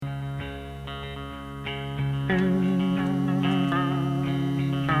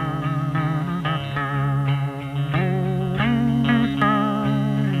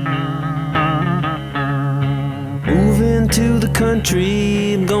Moving to the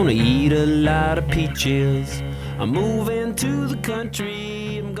country, I'm gonna eat a lot of peaches. I'm moving to the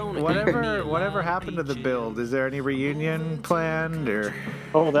country, I'm gonna Whatever happened to the build? Is there any reunion planned or?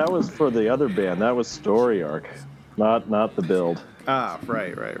 Oh, that was for the other band. That was Story Arc, not the build. Ah,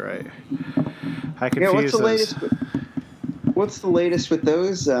 right. I confuse Yeah, what's the those. latest? What's the latest with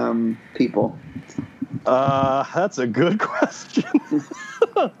those people? That's a good question.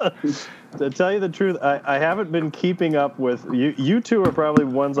 To tell you the truth, I haven't been keeping up with you. You two are probably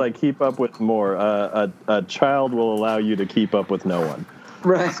ones I keep up with more. A child will allow you to keep up with no one.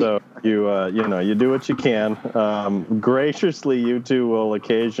 Right. So you do what you can. Graciously, you two will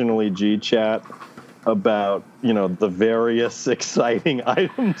occasionally G-chat about the various exciting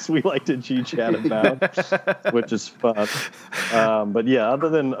items we like to G-chat about, which is fun. But yeah, other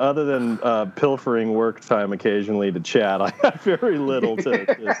than pilfering work time occasionally to chat, I have very little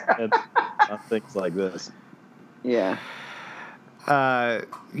to spend on things like this. Yeah.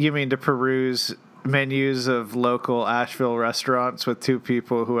 You mean to peruse menus of local Asheville restaurants with two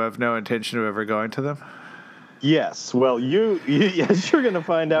people who have no intention of ever going to them? Yes. Well, yes, you're going to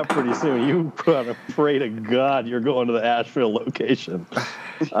find out pretty soon. I'm afraid of God you're going to the Asheville location.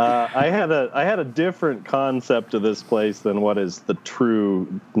 I had a different concept of this place than what is the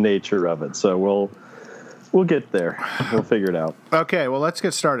true nature of it. So we'll get there. We'll figure it out. Okay. Well, let's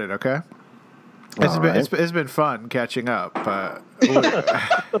get started. Okay. It's been fun catching up.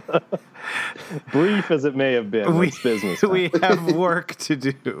 Brief as it may have been, it's business time. We have work to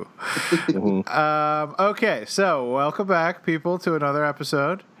do. Mm-hmm. Okay, so welcome back, people, to another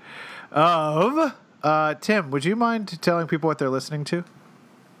episode of Tim. Would you mind telling people what they're listening to?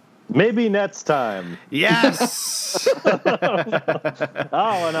 Maybe next time. Yes.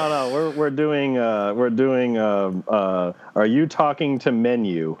 Oh no, we're doing. Are you talking to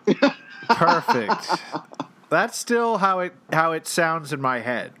menu? Perfect. That's still how it sounds in my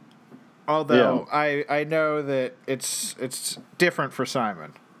head. Although yeah. I know that it's different for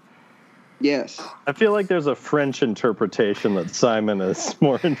Simon. Yes. I feel like there's a French interpretation that Simon is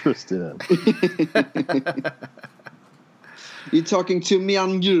more interested in. You talking to me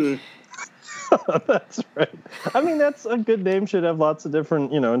on you? That's right. I mean, that's a good name. Should have lots of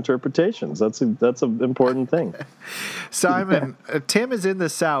different, interpretations. That's an important thing. Simon, Tim is in the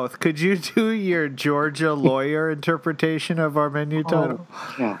South. Could you do your Georgia lawyer interpretation of our menu title?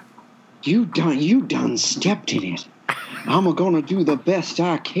 Oh, yeah. You done stepped in it. I'm gonna do the best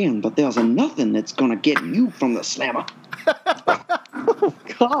I can, but there's nothing that's gonna get you from the slammer. Oh,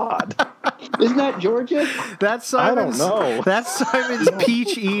 God. Isn't that Georgia? That's Simon's, I don't know. That's Simon's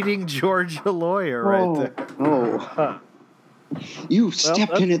peach-eating Georgia lawyer right there. Oh. Huh. You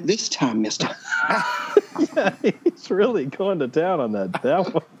stepped in it this time, mister. Yeah, he's really going to town on that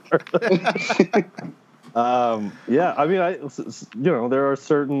one. Yeah, I mean, there are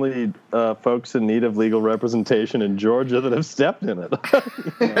certainly folks in need of legal representation in Georgia that have stepped in it.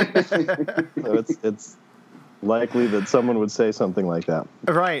 So it's likely that someone would say something like that.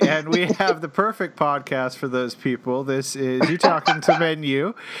 Right, and we have the perfect podcast for those people. This is You Talking to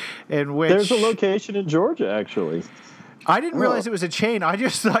Menu, in which... There's a location in Georgia, actually. I didn't realize it was a chain. I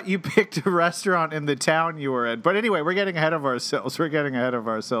just thought you picked a restaurant in the town you were in. But anyway, we're getting ahead of ourselves.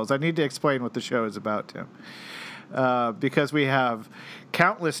 I need to explain what the show is about, Tim. Because we have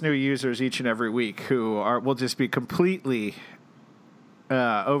countless new users each and every week who will just be completely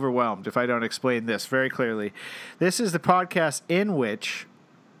overwhelmed if I don't explain this very clearly. This is the podcast in which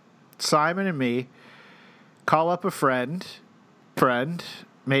Simon and me call up a friend,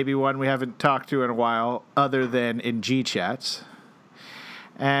 maybe one we haven't talked to in a while other than in G-chats,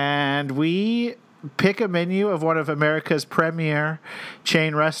 and we pick a menu of one of America's premier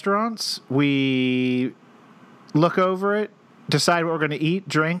chain restaurants. We look over it, decide what we're going to eat,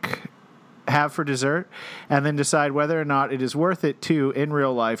 drink, have for dessert, and then decide whether or not it is worth it to, in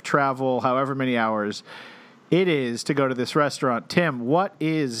real life, travel however many hours it is to go to this restaurant. Tim, what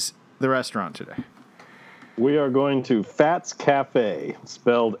is the restaurant today? We are going to Fats Cafe,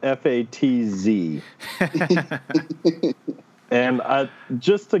 spelled F-A-T-Z. And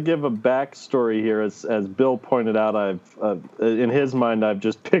just to give a backstory here, as Bill pointed out, in his mind, I've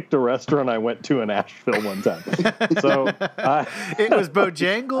just picked a restaurant I went to in Asheville one time. So it was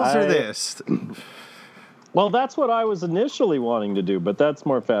Bojangles or this? Well, that's what I was initially wanting to do, but that's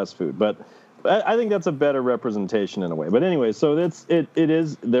more fast food. But I think that's a better representation in a way. But anyway, so there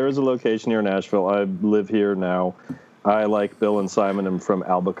is a location here in Asheville. I live here now. I, like Bill and Simon, am from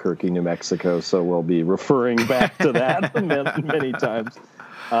Albuquerque, New Mexico, so we'll be referring back to that many times.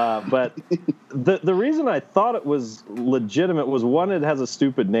 But the reason I thought it was legitimate was, one, it has a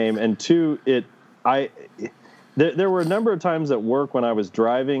stupid name, and two, there were a number of times at work when I was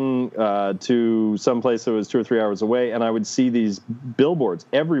driving to some place that was 2 or 3 hours away, and I would see these billboards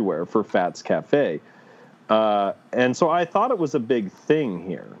everywhere for Fats Cafe. And so I thought it was a big thing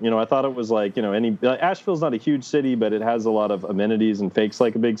here. I thought it was like, Asheville's not a huge city, but it has a lot of amenities and fakes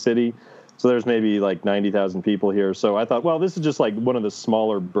like a big city. So there's maybe like 90,000 people here. So I thought, well, this is just like one of the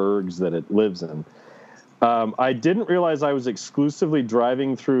smaller burgs that it lives in. I didn't realize I was exclusively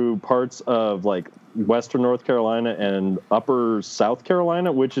driving through parts of like Western North Carolina and Upper South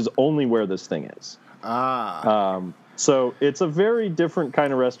Carolina, which is only where this thing is. So it's a very different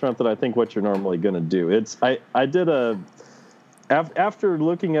kind of restaurant than I think what you're normally going to do. I did after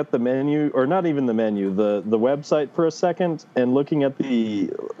looking at the menu, or not even the menu, the website for a second, and looking at the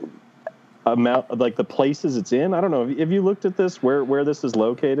amount, like the places it's in. I don't know. Have you looked at this, where this is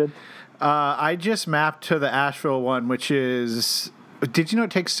located? I just mapped to the Asheville one, which is, did you know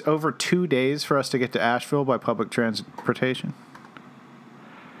it takes over 2 days for us to get to Asheville by public transportation?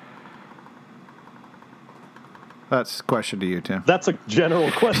 That's a question to you, Tim. That's a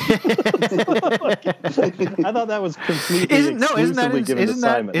general question. I thought that was completely exclusively given to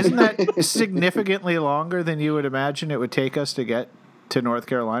Simon. Isn't that significantly longer than you would imagine it would take us to get to North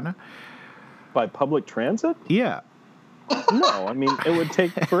Carolina? By public transit? Yeah. No, I mean, it would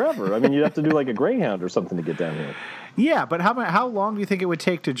take forever. I mean, you'd have to do like a Greyhound or something to get down here. Yeah, but how long do you think it would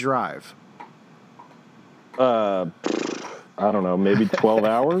take to drive? I don't know, maybe 12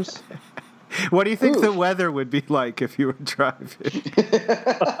 hours? What do you think the weather would be like if you were driving?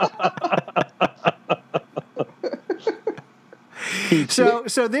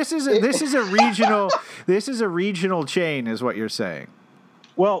 So this is a regional chain, is what you're saying.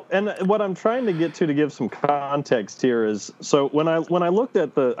 Well, and what I'm trying to get to give some context here is, so when I looked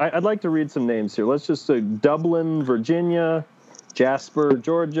at I'd like to read some names here. Let's just say Dublin, Virginia, Jasper,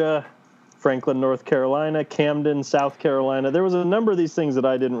 Georgia, Franklin, North Carolina, Camden, South Carolina. There was a number of these things that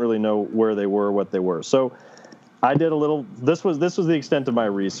I didn't really know where they were, what they were. So I did a little, this was the extent of my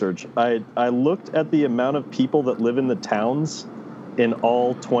research. I looked at the amount of people that live in the towns in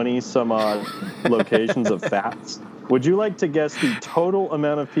all 20 some odd locations of Fats. Would you like to guess the total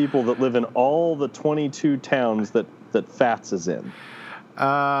amount of people that live in all the 22 towns that Fats is in?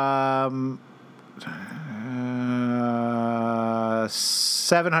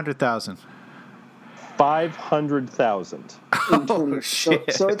 700,000. 500,000. Oh,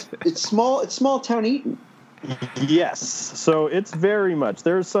 shit. So it's small town Eaton. Yes. So it's very much.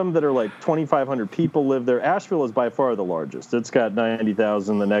 There's some that are like 2,500 people live there. Asheville is by far the largest. It's got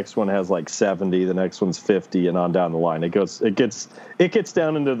 90,000. The next one has like 70. The next one's 50, and on down the line. It gets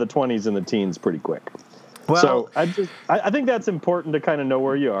down into the 20s and the teens pretty quick. Well, so I think that's important to kind of know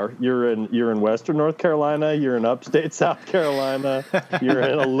where you are. You're in Western North Carolina. You're in upstate South Carolina. You're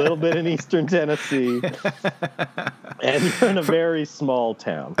in a little bit in Eastern Tennessee, and you're in a very small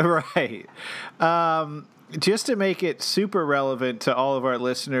town. Right. Just to make it super relevant to all of our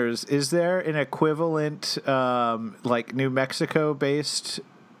listeners, is there an equivalent, like New Mexico-based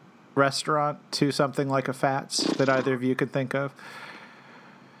restaurant to something like a Fats that either of you could think of?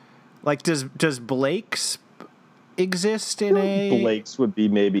 Like, does Blake's exist in Blake's would be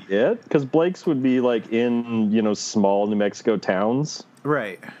maybe it, because Blake's would be like in small New Mexico towns.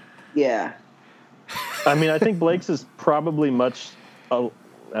 Right. Yeah. I mean, I think Blake's is probably much.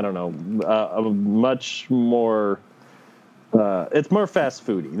 Much more. It's more fast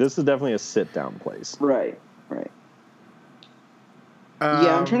foody. This is definitely a sit-down place. Right.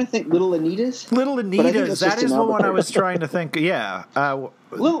 Yeah, I'm trying to think. Little Anita's? Little Anita's. That is the one I was trying to think. Yeah.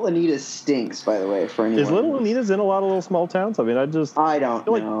 Little Anita's stinks, by the way, for anyone. Is Little Anita's in a lot of little small towns? I mean, I don't know.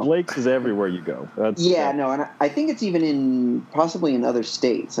 Like Blake's is everywhere you go. And I think it's even possibly in other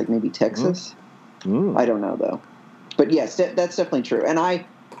states, like maybe Texas. Mm. I don't know, though. But yes, that's definitely true. And I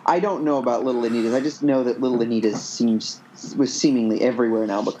don't know about Little Anita's. I just know that Little Anita's was seemingly everywhere in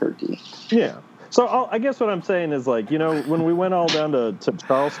Albuquerque. Yeah. So I guess what I'm saying is, like, when we went all down to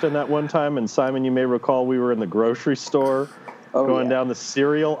Charleston that one time, and Simon, you may recall, we were in the grocery store going down the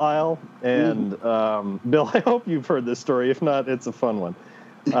cereal aisle. And Bill, I hope you've heard this story. If not, it's a fun one.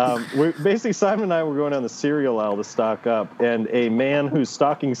 Basically, Simon and I were going down the cereal aisle to stock up, and a man who's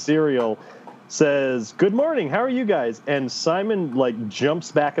stocking cereal says, "Good morning, how are you guys?" And Simon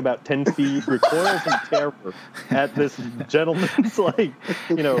jumps back about 10 feet, recoils in terror at this gentleman's just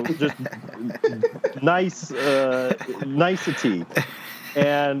nice nicety.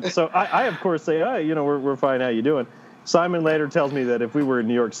 And so I of course say, "Hi, we're fine, how you doing?" Simon later tells me that if we were in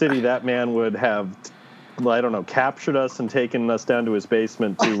New York City, that man would have, I don't know, captured us and taken us down to his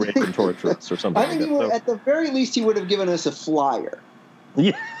basement to rape and torture us or something. I think at the very least he would have given us a flyer.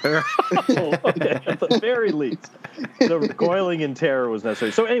 Yeah. Okay, at the very least, the recoiling in terror was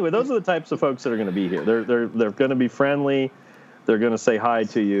necessary. So anyway, those are the types of folks that are going to be here. They're going to be friendly. They're going to say hi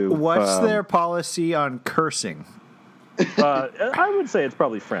to you. What's their policy on cursing? I would say it's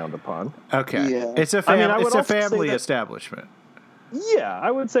probably frowned upon. Okay. Yeah. It's a it's a family establishment. Yeah, I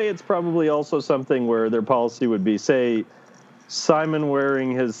would say it's probably also something where their policy would be, say, Simon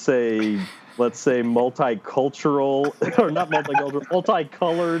wearing his, let's say, multicultural, or not multicultural,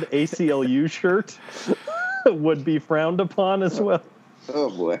 multicolored ACLU shirt would be frowned upon as well. Oh,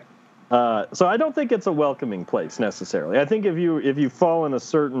 boy. So I don't think it's a welcoming place necessarily. I think if you fall in into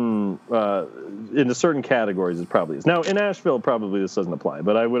certain categories, it probably is. Now in Asheville, probably this doesn't apply,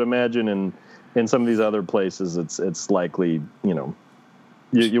 but I would imagine in some of these other places, it's likely you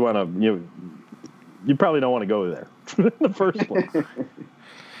probably don't want to go there in the first place.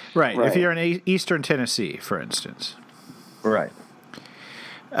 Right. If you're in Eastern Tennessee, for instance. Right.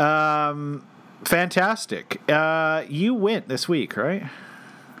 Fantastic. You went this week, right?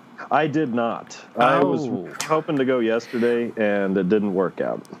 I did not. I was hoping to go yesterday, and it didn't work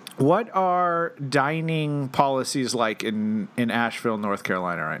out. What are dining policies like in Asheville, North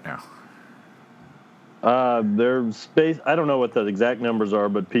Carolina right now? There's space. I don't know what the exact numbers are,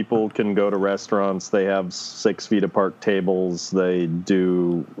 but people can go to restaurants. They have 6 feet apart tables. They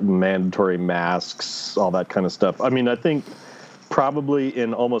do mandatory masks, all that kind of stuff. I mean, I think probably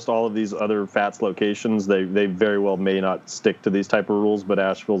in almost all of these other FATS locations, they very well may not stick to these type of rules, but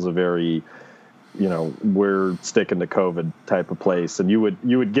Asheville's a very, we're sticking to COVID type of place. And you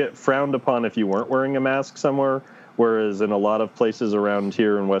would get frowned upon if you weren't wearing a mask somewhere, whereas in a lot of places around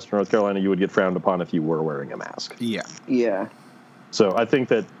here in Western North Carolina, you would get frowned upon if you were wearing a mask. Yeah. Yeah. So I think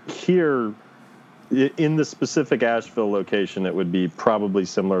that here, in the specific Asheville location, it would be probably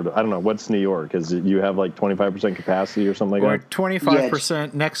similar to, I don't know, what's New York? Is it, you have like 25% capacity or something like that? Or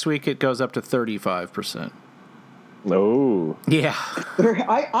 25%. Next week it goes up to 35%. Oh. Yeah.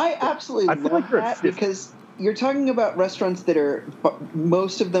 I absolutely love that because you're talking about restaurants that are,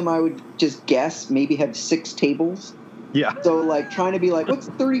 most of them I would just guess maybe have 6 tables. Yeah. So, like, trying to be like, what's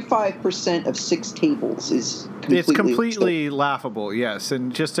 35% of 6 tables is completely... It's completely laughable, yes.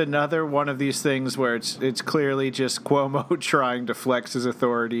 And just another one of these things where it's clearly just Cuomo trying to flex his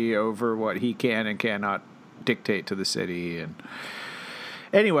authority over what he can and cannot dictate to the city. And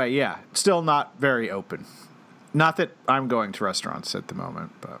anyway, yeah, still not very open. Not that I'm going to restaurants at the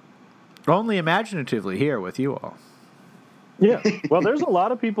moment, but only imaginatively here with you all. Yeah, well, there's a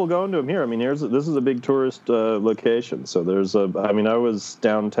lot of people going to them here. I mean, this is a big tourist location. So I was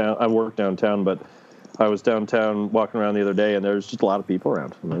downtown. I work downtown, but I was downtown walking around the other day, and there's just a lot of people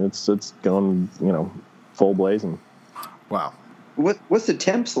around. I mean, it's going, full blazing. Wow. What's the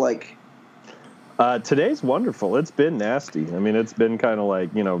temps like? Today's wonderful. It's been nasty. I mean, it's been kind of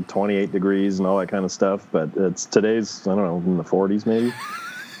like 28 degrees and all that kind of stuff. But today's I don't know, in the 40s maybe.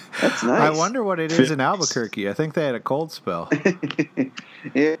 That's nice. I wonder what it is in Albuquerque. I think they had a cold spell.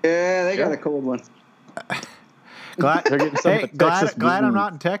 Yeah, they got a cold one. Glad I'm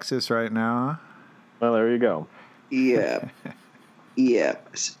not in Texas right now. Huh? Well, there you go. Yeah. Yeah.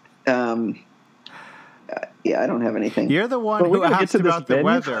 Yeah, I don't have anything. You're the one who asked about the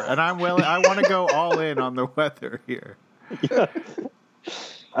weather, and I want to go all in on the weather here. Yeah.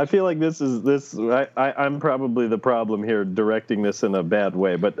 I feel like I'm probably the problem here, directing this in a bad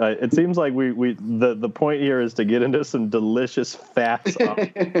way. But it seems like the point here is to get into some delicious fats.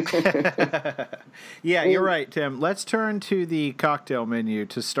 Yeah, you're right, Tim. Let's turn to the cocktail menu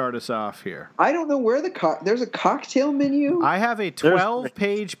to start us off here. I don't know where there's a cocktail menu. I have a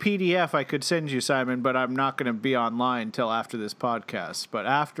 12-page PDF I could send you, Simon, but I'm not going to be online till after this podcast. But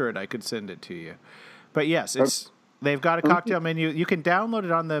after it, I could send it to you. But yes, they've got a cocktail menu. You can download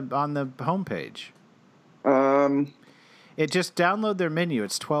it on the homepage. Just download their menu.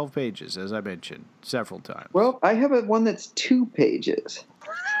 It's 12 pages, as I mentioned several times. Well, I have one that's 2 pages.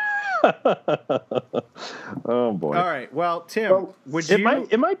 Oh boy! All right. Well, Tim,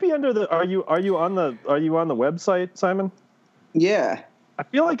 it might be under the. Are you on the website, Simon? Yeah. I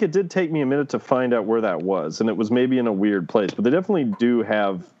feel like it did take me a minute to find out where that was, and it was maybe in a weird place, but they definitely do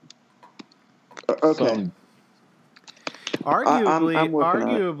have. Okay.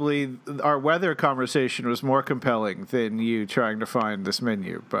 Arguably, our weather conversation was more compelling than you trying to find this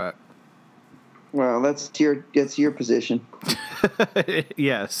menu. But well, that's your position.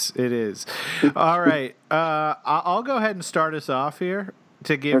 Yes, it is. All right, I'll go ahead and start us off here.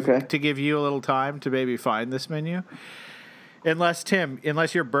 to give Okay. you a little time to maybe find this menu. Unless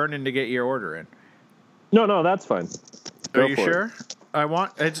you're burning to get your order in. No, that's fine. Are Go you for it. sure?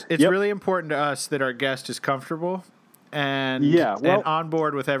 It's Yep. really important to us that our guest is comfortable and Yeah, well- and on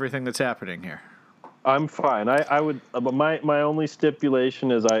board with everything that's happening here. I'm fine. I would, but my only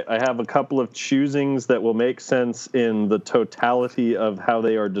stipulation is I have a couple of choosings that will make sense in the totality of how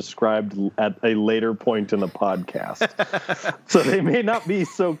they are described at a later point in the podcast. So they may not be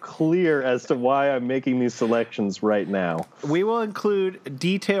so clear as to why I'm making these selections right now. We will include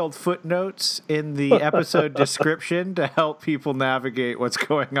detailed footnotes in the episode description to help people navigate what's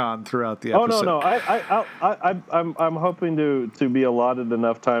going on throughout the Oh episode. no! I'm hoping to be allotted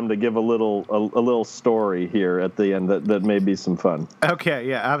enough time to give a little story here at the end that may be some fun. Okay,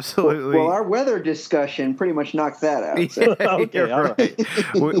 yeah, absolutely. Well, our weather discussion pretty much knocked that out. So. Okay, You're all right.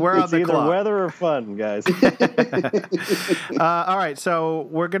 We're on It's the either clock. weather or fun, guys. All right, so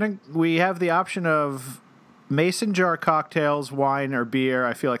we have the option of mason jar cocktails, wine, or beer.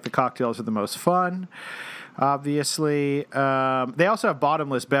 I feel like the cocktails are the most fun. Obviously, they also have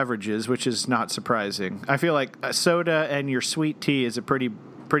bottomless beverages, which is not surprising. I feel like a soda and your sweet tea is a pretty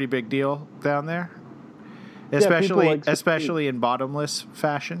big deal down there, especially in bottomless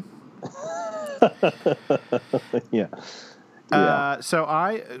fashion. Yeah. So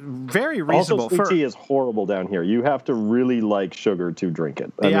very Also, reasonable. sweet tea is horrible down here. You have to really like sugar to drink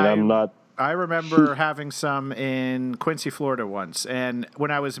it. I'm not. I remember having some in Quincy, Florida once, and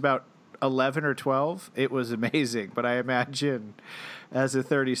when I was about 11 or 12, it was amazing. But I imagine as a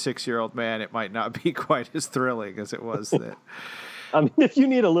 36-year-old man, it might not be quite as thrilling as it was then. I mean, if you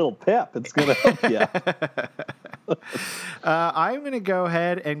need a little pep, it's going to help you. I'm going to go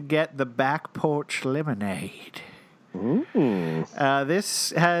ahead and get the Back Porch Lemonade.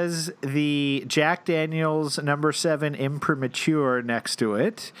 This has the Jack Daniel's No. 7 Imprimatur next to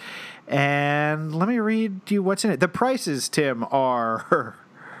it. And let me read you what's in it. The prices, Tim, are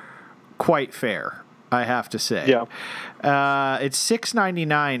quite fair, I have to say. Yeah. It's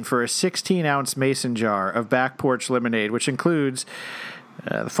 $6.99 for a 16-ounce mason jar of Back Porch Lemonade, which includes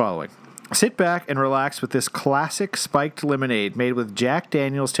the following. Sit back and relax with this classic spiked lemonade made with Jack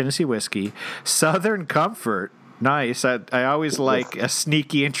Daniel's Tennessee whiskey, Southern Comfort. Nice. I always like a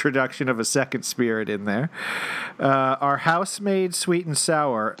sneaky introduction of a second spirit in there. Our house-made sweet and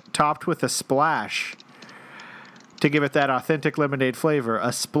sour, topped with a splash, to give it that authentic lemonade flavor,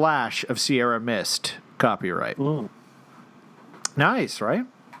 a splash of Sierra Mist. Copyright. Nice, right?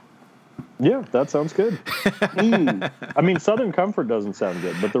 Yeah, that sounds good. I mean, Southern Comfort doesn't sound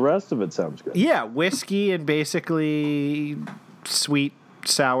good, but the rest of it sounds good. Yeah, whiskey and basically sweet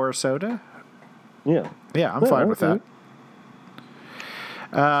sour soda. Yeah. Yeah, I'm fine with that.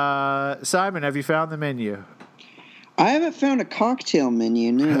 Simon, have you found the menu? I haven't found a cocktail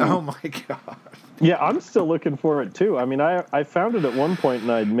menu, no. Oh, my God. Yeah, I'm still looking for it too. I mean, I found it at one point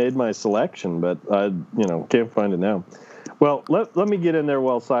and I'd made my selection, but I can't find it now. Well, let me get in there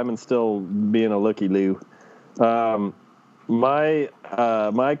while Simon's still being a looky-loo. My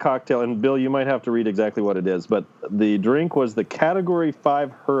cocktail, and Bill, you might have to read exactly what it is, but the drink was the Category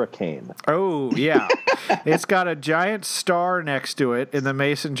 5 Hurricane. Oh, yeah. It's got a giant star next to it in the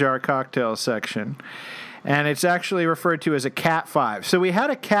mason jar cocktail section. And it's actually referred to as a Cat 5. So we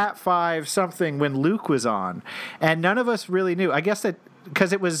had a Cat 5 something when Luke was on, and none of us really knew. I guess that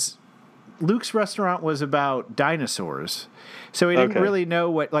because Luke's restaurant was about dinosaurs. So we didn't really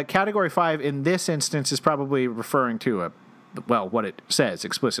know what Category 5 in this instance is probably referring to what it says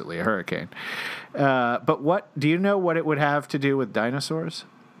explicitly, a hurricane. But do you know what it would have to do with dinosaurs?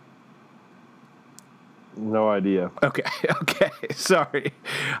 No idea. Okay, sorry.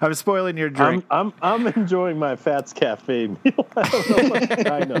 I'm spoiling your drink. I'm enjoying my Fats Cafe meal. I don't know what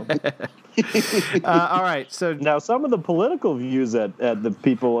I know. All right, so Now, some of the political views at the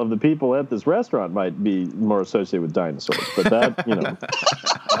people at this restaurant might be more associated with dinosaurs, but that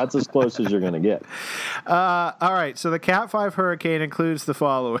that's as close as you're going to get. all right, so the Cat 5 Hurricane includes the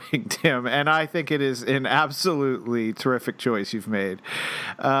following, Tim, and I think it is an absolutely terrific choice you've made.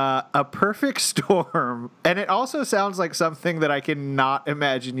 A perfect storm, and it also sounds like something that I cannot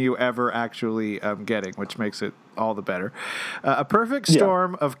imagine you ever actually getting, which makes it all the better. A perfect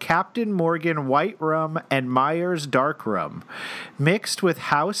storm of Captain Morgan white rum and Myers dark rum, mixed with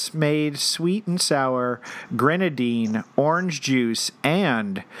house-made sweet and sour grenadine, orange juice,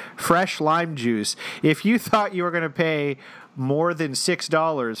 and fresh lime juice. If you thought you were going to pay more than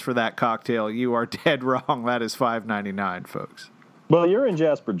 $6 for that cocktail, you are dead wrong. That is $5.99, folks. Well, you're in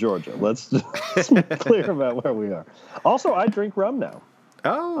Jasper, Georgia. Let's just be clear about where we are. Also, I drink rum now.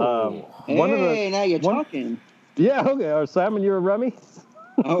 Oh. Hey, now you're talking. Yeah, okay. Simon, you're a rummy?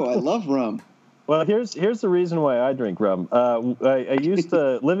 Oh, I love rum. Well, here's the reason why I drink rum. I used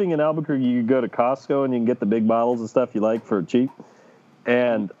to living in Albuquerque. You go to Costco and you can get the big bottles of stuff you like for cheap.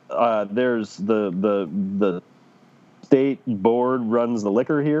 And there's the state board runs the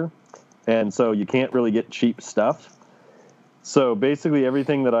liquor here, and so you can't really get cheap stuff. So basically,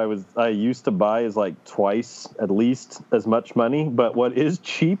 everything that I used to buy is like twice at least as much money. But what is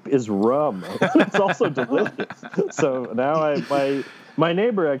cheap is rum. It's also delicious. So now my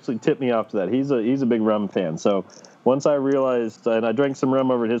neighbor actually tipped me off to that. He's a big rum fan. So once I realized, and I drank some rum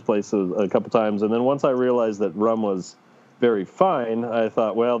over at his place a couple times, and then once I realized that rum was very fine, I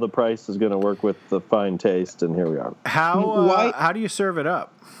thought, well, the price is going to work with the fine taste, and here we are. How do you serve it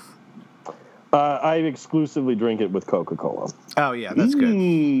up? I exclusively drink it with Coca-Cola. Oh yeah, that's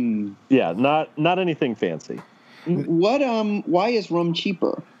good. Yeah, not anything fancy. What why is rum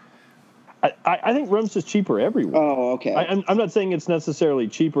cheaper? I think rum's just cheaper everywhere. Oh, okay. I'm not saying it's necessarily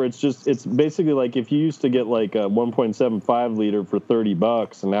cheaper. It's basically like if you used to get like a 1.75 liter for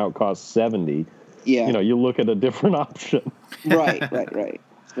 $30 and now it costs $70. Yeah. You look at a different option. Right.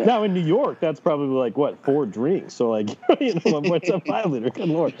 Now in New York, that's probably like 4 drinks. So like 1.75 liter. Good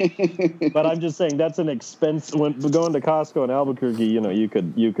Lord. But I'm just saying that's an expense. When going to Costco in Albuquerque,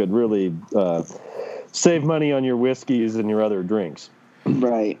 you could really save money on your whiskeys and your other drinks.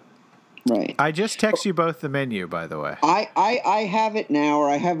 Right. I just text you both the menu, by the way. I have it now, or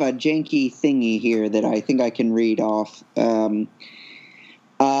I have a janky thingy here that I think I can read off.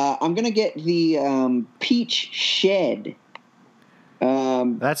 I'm going to get the Peach Shed.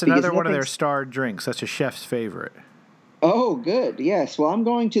 That's another one of their starred drinks. That's a chef's favorite. Oh, good. Yes. Well, I'm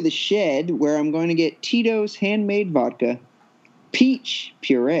going to the Shed where I'm going to get Tito's handmade vodka, peach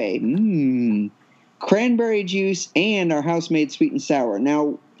puree, cranberry juice, and our house-made sweet and sour.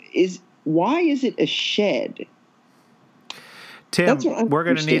 Now, why is it a Shed? Tim, we're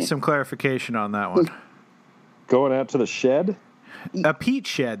going to need some clarification on that one. Going out to the Shed? A peach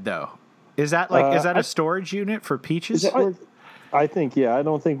shed, though. Is that a storage unit for peaches? I think, yeah. I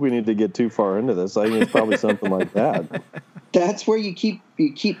don't think we need to get too far into this. I think it's probably something like that. That's where you keep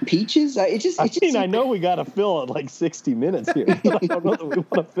peaches? I know we got to fill it like 60 minutes here. But I don't know that we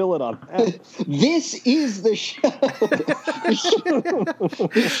want to fill it on that. This is the show.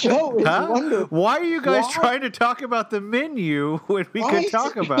 The show is wonderful. Why are you guys trying to talk about the menu when we could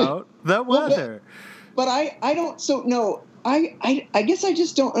talk about the weather? But I don't. So no. I guess I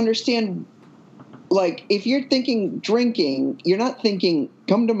just don't understand. Like, if you're thinking drinking, you're not thinking,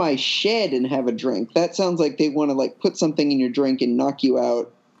 come to my shed and have a drink. That sounds like they want to, like, put something in your drink and knock you out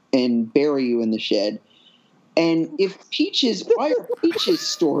and bury you in the shed. And if peaches, why are peaches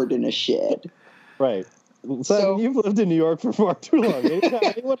stored in a shed? Right. So you've lived in New York for far too long.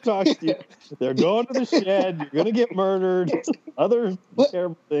 Anyone talks to you, they're going to the shed, you're going to get murdered, other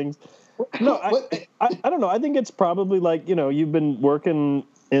terrible things. No, I don't know. I think it's probably like, you've been working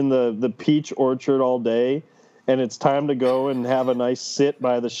in the peach orchard all day, and it's time to go and have a nice sit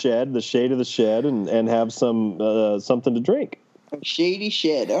by the shade of the shed, and have some something to drink. A shady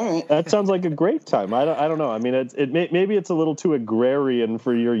shed. All right. That sounds like a great time. I don't know. I mean, maybe it's a little too agrarian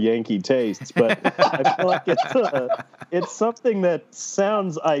for your Yankee tastes, but I feel like it's something that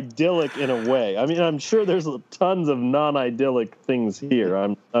sounds idyllic in a way. I mean, I'm sure there's tons of non-idyllic things here.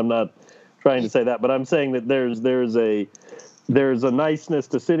 I'm not trying to say that, but I'm saying that there's a niceness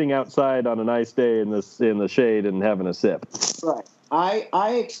to sitting outside on a nice day in the shade and having a sip. Right.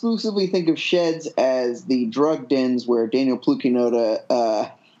 I exclusively think of sheds as the drug dens where Daniel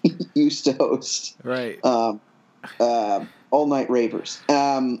Plukinota used to host. Right. All night ravers.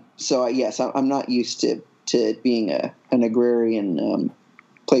 So yes, I'm not used to being an agrarian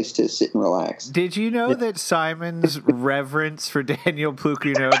place to sit and relax. Did you know that Simon's reverence for Daniel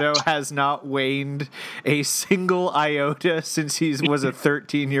Plukinota has not waned a single iota since he was a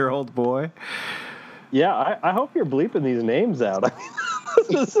 13-year-old boy? Yeah, I hope you're bleeping these names out. I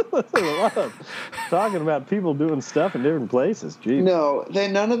mean, this is a lot of talking about people doing stuff in different places. Jeez. No,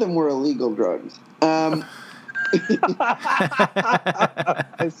 none of them were illegal drugs. I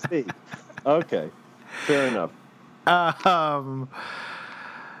see. Okay, fair enough.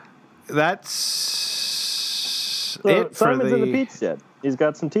 That's it for Simon's in the peach shed. He's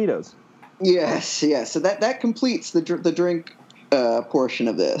got some Tito's. Yes. So that completes the drink portion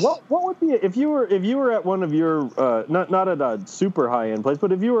of this. What would be if you were at one of your not at a super high end place,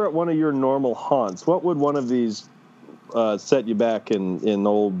 but if you were at one of your normal haunts, what would one of these set you back in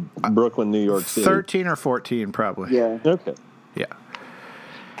old Brooklyn, New York City? 13 or 14, probably. Yeah. Okay. Yeah.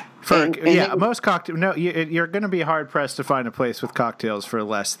 And Most cocktails. No, you're going to be hard pressed to find a place with cocktails for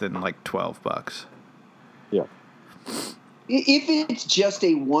less than like $12. Yeah. If it's just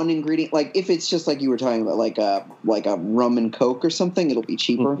a one ingredient, like if it's just like you were talking about, like a rum and Coke or something, it'll be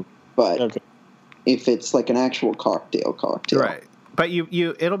cheaper. Mhm. But if it's like an actual cocktail, Right. But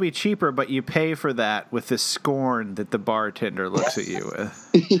it'll be cheaper, but you pay for that with the scorn that the bartender looks at you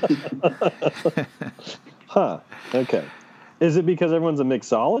with. Huh. Okay. Is it because everyone's a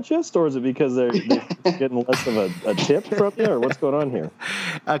mixologist, or is it because they're getting less of a tip from you, or what's going on here?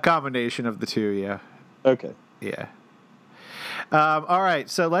 A combination of the two, yeah. Okay. Yeah. All right,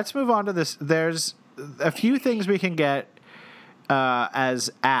 so let's move on to this. There's a few things we can get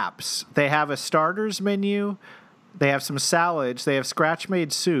as apps. They have a starters menu. They have some salads. They have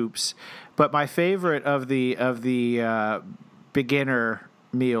scratch-made soups. But my favorite of the beginner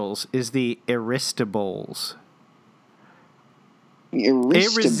meals is the Irresistibles.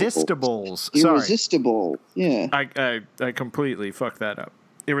 Irresistibles. Sorry. Irresistible. Yeah. I completely fucked that up.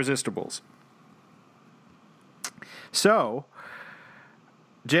 Irresistibles. So,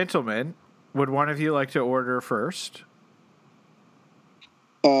 gentlemen, would one of you like to order first?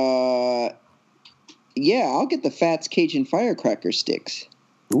 Yeah, I'll get the Fats Cajun Firecracker Sticks.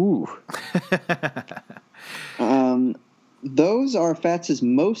 Ooh. Those are Fats'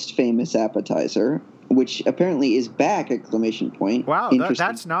 most famous appetizer, which apparently is back! Exclamation point. Wow,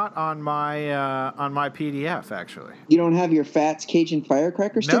 that's not on my PDF actually. You don't have your Fats Cajun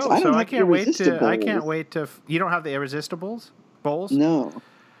Firecracker Sticks? No, I can't wait to. You don't have the Irresistibles bowls? No.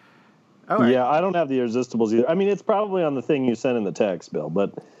 Oh, right. Yeah, I don't have the Irresistibles either. I mean, it's probably on the thing you sent in the text, Bill,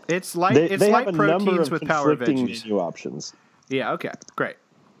 but it's light. It's they light have a proteins number of with power conflicting veggies. menu options. Yeah. Okay. Great.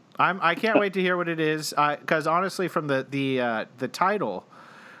 I can't wait to hear what it is. Because honestly, from the title,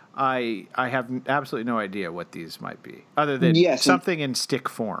 I have absolutely no idea what these might be, other than something in stick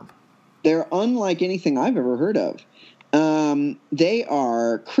form. They're unlike anything I've ever heard of. They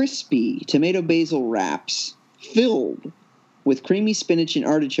are crispy tomato basil wraps filled with creamy spinach and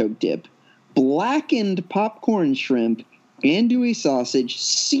artichoke dip, blackened popcorn shrimp, andouille sausage,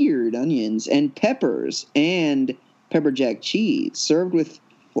 seared onions, and peppers, and pepper jack cheese, served with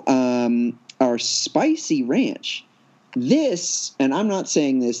our spicy ranch. This, and I'm not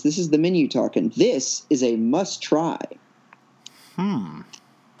saying this is the menu talking, this is a must-try. At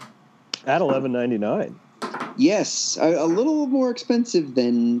 $11.99. Yes, a little more expensive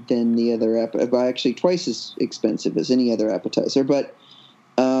than the other actually twice as expensive as any other appetizer, but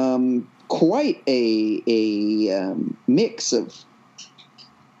quite a mix of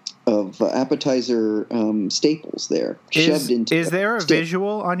appetizer staples there shoved into. Is there a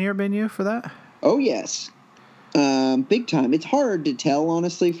visual on your menu for that? Oh yes, big time. It's hard to tell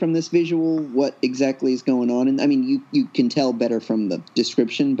honestly from this visual what exactly is going on, and I mean you can tell better from the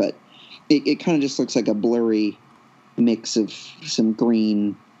description, but. It kind of just looks like a blurry mix of some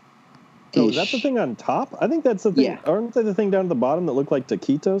green. Oh, is that the thing on top? I think that's the thing. Yeah. Aren't they the thing down at the bottom that look like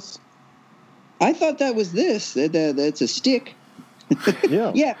taquitos? I thought that was this. That's a stick.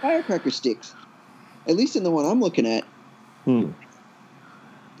 Yeah. Yeah, firecracker sticks. At least in the one I'm looking at.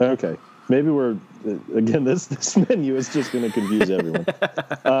 Okay. Maybe again, this menu is just going to confuse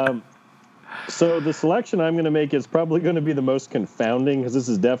everyone. So the selection I'm going to make is probably going to be the most confounding because this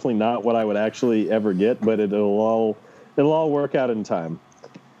is definitely not what I would actually ever get, but it'll all work out in time.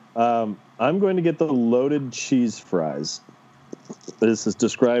 I'm going to get the loaded cheese fries. This is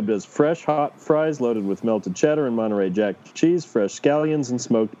described as fresh hot fries loaded with melted cheddar and Monterey Jack cheese, fresh scallions, and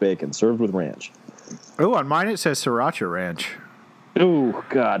smoked bacon, served with ranch. Oh, on mine it says sriracha ranch. Oh,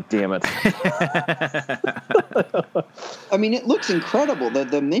 God damn it. I mean, it looks incredible.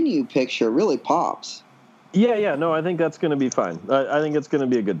 The menu picture really pops. Yeah. No, I think that's going to be fine. I think it's going to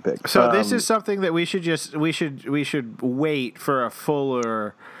be a good pick. So this is something that we should wait for a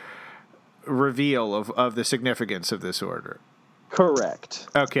fuller reveal of the significance of this order. Correct.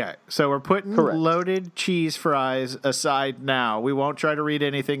 Okay, so we're putting loaded cheese fries aside now. We won't try to read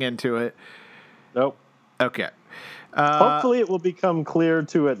anything into it. Nope. Okay. Hopefully it will become clear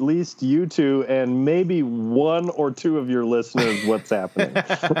to at least you two and maybe one or two of your listeners what's happening.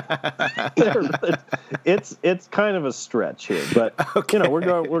 It's kind of a stretch here, but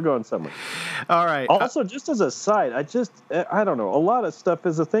we're going somewhere. All right. Also, just as a side, I don't know. A lot of stuff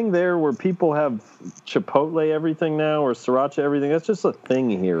is a thing there where people have Chipotle everything now or Sriracha everything. That's just a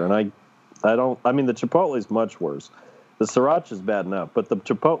thing here, and I mean the Chipotle is much worse. The Sriracha is bad enough, but the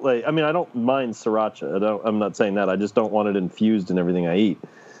Chipotle, I mean, I don't mind Sriracha. I'm not saying that. I just don't want it infused in everything I eat.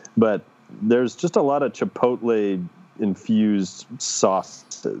 But there's just a lot of Chipotle-infused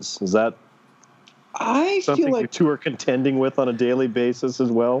sauces. Is that something you two are contending with on a daily basis as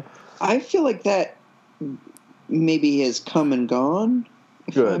well? I feel like that maybe has come and gone,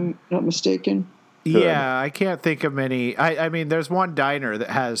 if I'm not mistaken. Yeah, I can't think of many. I mean, there's one diner that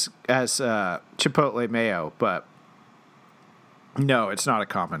has Chipotle mayo, but no, it's not a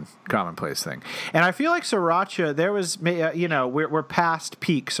commonplace thing. And I feel like sriracha. There was, we're past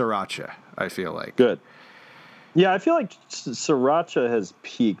peak sriracha. I feel like. Good. Yeah, I feel like sriracha has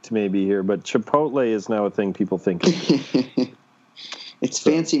peaked maybe here, but Chipotle is now a thing people think. It's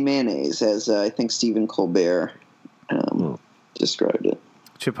fancy mayonnaise, as I think Stephen Colbert described it.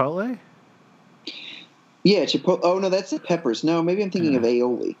 Chipotle? Yeah, Chipotle. Oh, no, that's the peppers. No, maybe I'm thinking of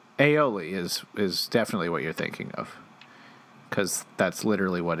aioli. Aioli is definitely what you're thinking of, because that's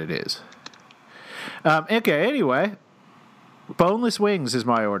literally what it is. Okay, anyway, boneless wings is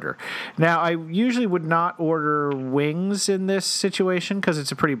my order. Now, I usually would not order wings in this situation because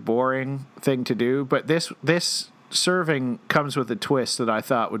it's a pretty boring thing to do, but this serving comes with a twist that I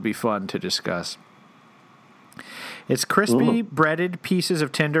thought would be fun to discuss. It's crispy, breaded pieces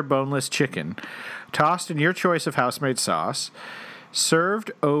of tender, boneless chicken, tossed in your choice of house-made sauce,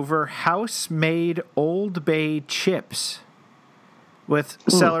 served over house-made Old Bay chips with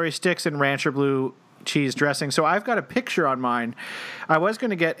celery sticks and Rancher Blue cheese dressing. So I've got a picture on mine. I was going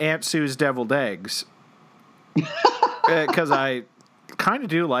to get Aunt Sue's deviled eggs because I kind of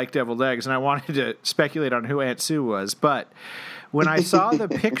do like deviled eggs, and I wanted to speculate on who Aunt Sue was, but when I saw the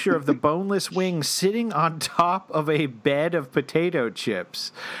picture of the boneless wing sitting on top of a bed of potato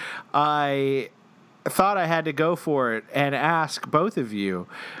chips, I thought I had to go for it and ask both of you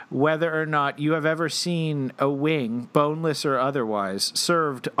whether or not you have ever seen a wing, boneless or otherwise,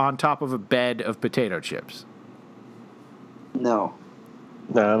 served on top of a bed of potato chips. No.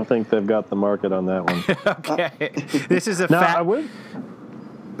 No, I don't think they've got the market on that one. Okay. This is a Now, fact. I would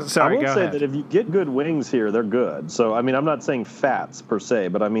Sorry, say go ahead. that if you get good wings here, they're good. So, I mean, I'm not saying fats per se,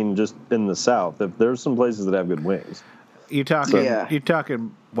 but I mean just in the South, if there's some places that have good wings. You talking? Yeah. You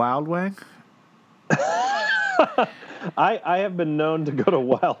talking Wild Wing? I have been known to go to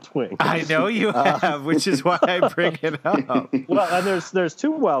Wild Wings. I know you have, which is why I bring it up. Well, and there's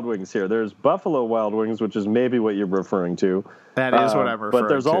two Wild Wings here. There's Buffalo Wild Wings, which is maybe what you're referring to. That is what I'm referring to. But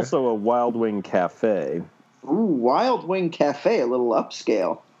there's also a Wild Wing Cafe. Ooh, Wild Wing Cafe, a little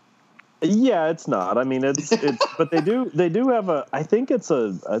upscale. Yeah, it's not. I mean, it's but they do have a. I think it's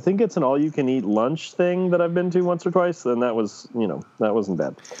an all you can eat lunch thing that I've been to once or twice, and that wasn't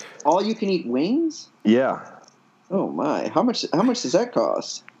bad. All you can eat wings? Yeah, Oh my! How much does that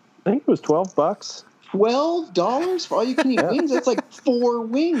cost? I think it was $12. $12 for all you can eat wings? That's like 4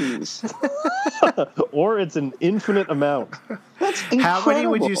 wings. Or it's an infinite amount. That's incredible. How many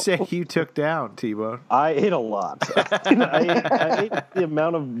would you say you took down, T-Bone? I ate a lot. I ate the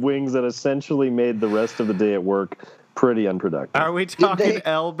amount of wings that essentially made the rest of the day at work pretty unproductive. Are we talking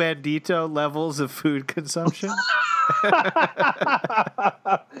El Bandito levels of food consumption?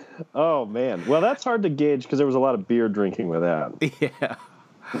 Oh man, well that's hard to gauge because there was a lot of beer drinking with that. Yeah.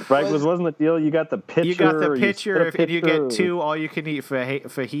 Right, wasn't the deal? You got the pitcher. You got the pitcher, and you pitcher. get 2 all-you-can-eat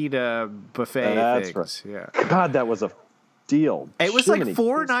fajita buffet That's things. right. Yeah. God, that was a deal. It was like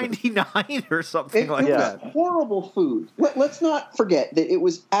 $4.99 or something like It that. was horrible food. Let's not forget that it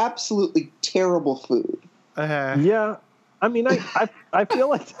was absolutely terrible food. Yeah, I mean, I feel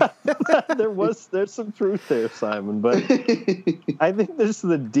like there's some truth there, Simon. But I think there's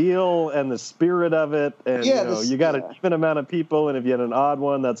the deal and the spirit of it, and you got an even amount of people, and if you had an odd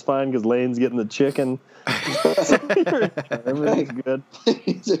one, that's fine because Lane's getting the chicken. Everything's good.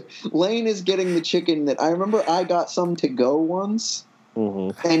 Lane is getting the chicken that I remember. I got some to go once,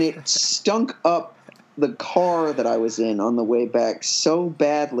 and it stunk up the car that I was in on the way back so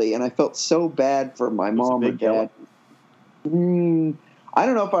badly, and I felt so bad for my mom or dad. I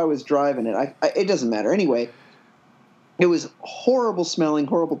don't know if I was driving it. It doesn't matter. Anyway, it was horrible smelling,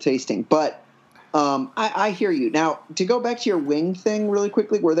 horrible tasting. But I hear you. Now, to go back to your wing thing really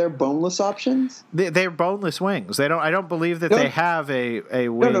quickly, were there boneless options? They're boneless wings. I don't believe that they have a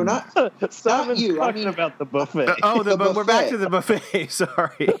wing. No, not you. Talking about the buffet. But we're back to the buffet.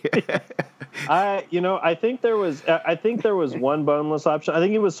 Sorry. I think there was one boneless option. I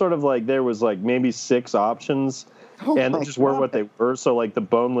think it was sort of like there was like maybe 6 options. And they just weren't what they were. So, like, the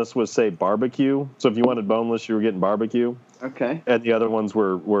boneless was, say, barbecue. So if you wanted boneless, you were getting barbecue. Okay. And the other ones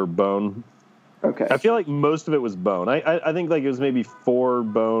were bone. Okay. I feel like most of it was bone. I think, like, it was maybe 4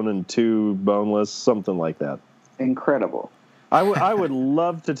 bone and 2 boneless, something like that. Incredible. I would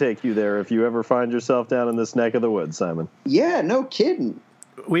love to take you there if you ever find yourself down in this neck of the woods, Simon. Yeah, no kidding.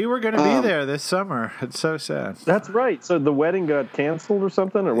 We were going to be there this summer. It's so sad. That's right. So the wedding got canceled or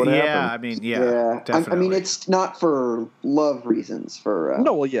something, or what happened? I mean, definitely. I mean, it's not for love reasons. For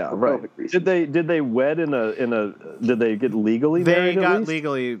no, well, yeah, right. Reasons. Did they wed in a? Did they get legally married? They got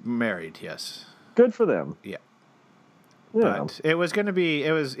legally married. Yes. Good for them. Yeah. Yeah. But it was going to be,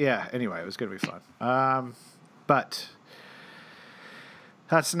 anyway, it was going to be fun. But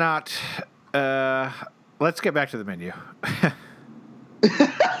that's not, let's get back to the menu.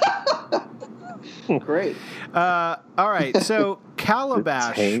 Great. All right, so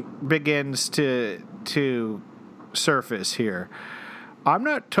Calabash Tank. begins to surface here. I'm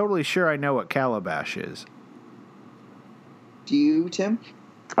not totally sure I know what Calabash is. Do you, Tim?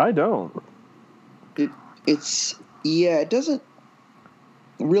 I don't. It doesn't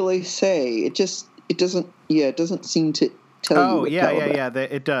really say. It doesn't seem to tell you. Oh, what yeah.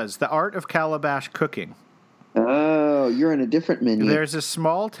 Calabash. It does. The Art of Calabash Cooking. Oh, you're in a different menu. There's a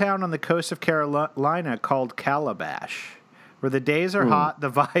small town on the coast of Carolina called Calabash, where the days are hot, the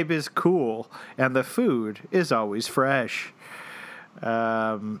vibe is cool, and the food is always fresh.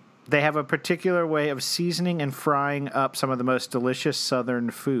 They have a particular way of seasoning and frying up some of the most delicious southern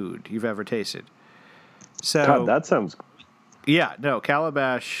food you've ever tasted. So, God, that sounds. yeah, no,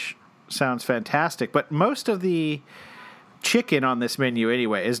 Calabash sounds fantastic. But most of the chicken on this menu,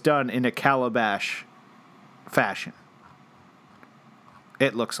 anyway, is done in a Calabash fashion.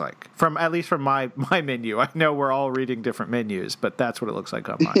 It looks like, at least from my menu. I know we're all reading different menus, but that's what it looks like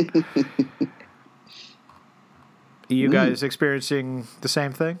on mine. You guys experiencing the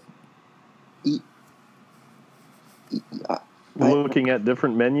same thing? Looking at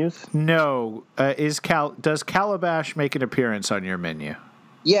different menus? No. Does Calabash make an appearance on your menu?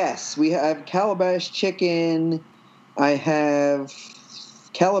 Yes, we have Calabash chicken. I have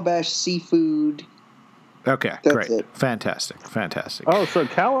Calabash seafood. Okay, That's great. it. Fantastic. Oh, so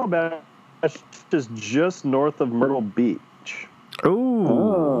Calabash is just north of Myrtle Beach. Ooh.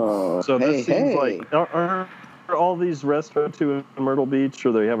 Oh, So this seems like are all these restaurants in Myrtle Beach,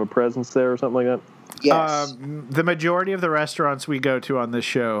 or they have a presence there or something like that? yes. The majority of the restaurants we go to on this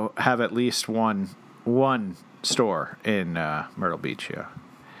show have at least one store in Myrtle Beach. Yeah,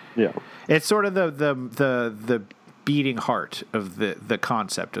 Yeah. it's sort of the beating heart of the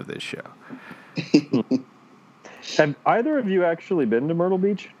concept of this show. Have either of you actually been to Myrtle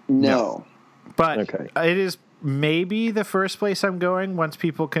Beach? No. But Okay. it is maybe the first place I'm going once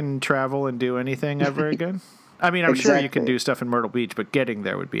people can travel and do anything ever again. I mean, I'm sure you can Exactly. do stuff in Myrtle Beach, but getting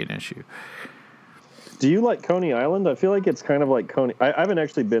there would be an issue. Do you like Coney Island? I feel like it's kind of like Coney. I haven't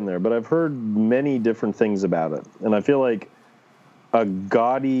actually been there, but I've heard many different things about it, and I feel like a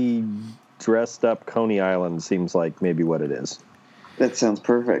gaudy, dressed up Coney Island seems like maybe what it is. That sounds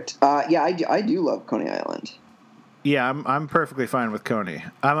perfect. Yeah, I do love Coney Island. Yeah, I'm perfectly fine with Coney.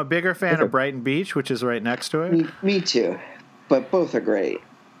 I'm a bigger fan of Brighton Beach, which is right next to it. Me too. But both are great.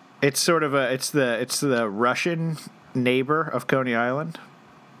 It's sort of it's the Russian neighbor of Coney Island.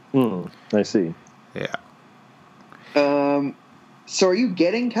 I see. Yeah. So are you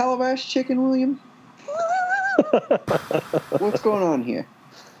getting Calabash chicken, William? What's going on here?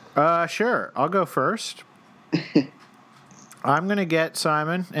 Sure. I'll go first. I'm gonna get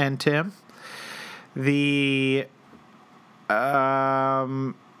Simon and Tim the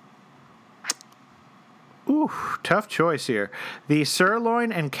tough choice here. The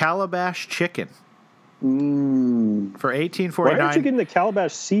sirloin and Calabash chicken for Why aren't you $18.49. getting the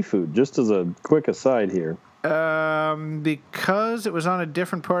Calabash seafood? Just as a quick aside here. Because it was on a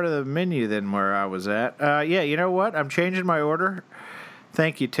different part of the menu than where I was at. Yeah, you know what? I'm changing my order.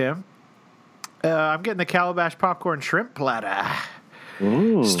 Thank you, Tim. I'm getting the Calabash popcorn shrimp platter.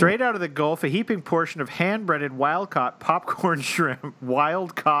 Straight out of the Gulf, a heaping portion of hand-breaded wild-caught popcorn shrimp.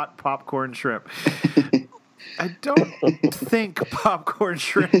 Wild-caught popcorn shrimp. I don't think popcorn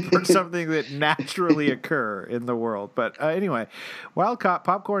shrimp are something that naturally occur in the world. But anyway, wild-caught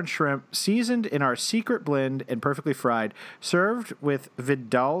popcorn shrimp, seasoned in our secret blend and perfectly fried, served with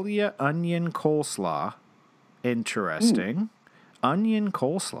Vidalia onion coleslaw. Interesting. Onion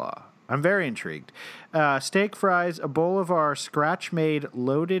coleslaw. I'm very intrigued. Steak fries, a bowl of our scratch-made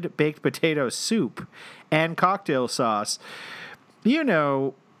loaded baked potato soup, and cocktail sauce. You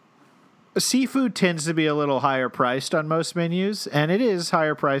know, seafood tends to be a little higher priced on most menus, and it is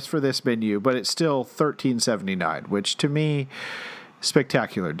higher priced for this menu, but it's still $13.79, which to me,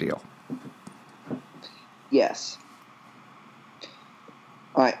 spectacular deal. Yes.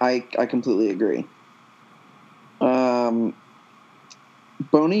 I completely agree.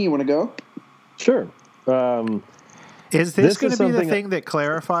 Boney, you want to go? Sure. Is this This going is to be the something- thing that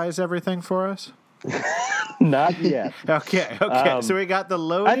clarifies everything for us? Not yet. Okay. So we got the I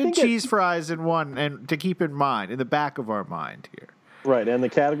loaded think cheese fries in one, and to keep in mind, in the back of our mind here. Right, and the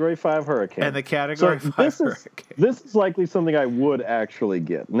Category 5 Hurricane. And the Category 5 Hurricane. This is likely something I would actually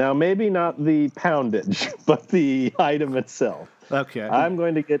get. Now, maybe not the poundage, but the item itself. Okay. I'm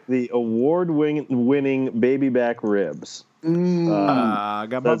going to get the award-winning baby back ribs. I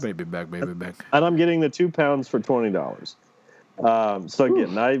got my baby back. And I'm getting the 2 pounds for $20. So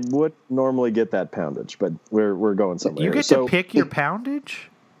again, I would normally get that poundage, but we're going somewhere. You get to pick your poundage?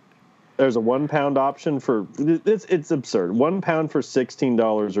 There's a 1 pound option for it's absurd. 1 pound for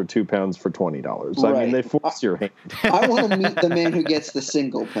 $16 or 2 pounds for $20. Right. I mean, they force your hand. I want to meet the man who gets the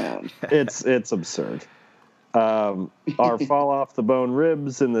single pound. It's absurd. Our fall off the bone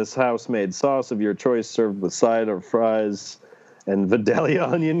ribs in this house made sauce of your choice, served with side or fries, and Vidalia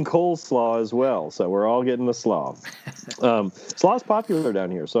onion coleslaw as well. So we're all getting the slaw. Slaw's popular down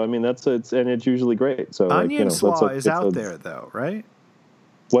here, so I mean it's usually great. So onion slaw is out there though, right?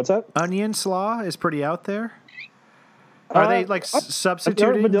 What's that? Onion slaw is pretty out there. Are they like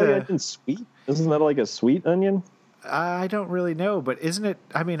substituting Vidalia onion sweet? Isn't that like a sweet onion? I don't really know, but isn't it?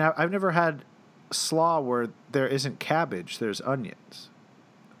 I mean, I've never had slaw where there isn't cabbage. There's onions.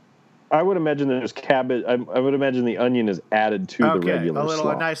 I would imagine there's cabbage. I would imagine the onion is added to the regular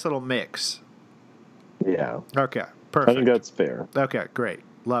slaw. A nice little mix. Yeah. Okay, perfect. I think that's fair. Okay, great.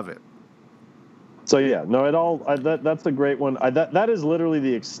 Love it. So yeah, that's a great one. That is literally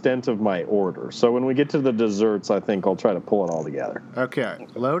the extent of my order. So when we get to the desserts, I think I'll try to pull it all together. Okay,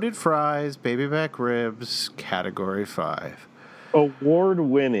 loaded fries, baby back ribs, Category 5.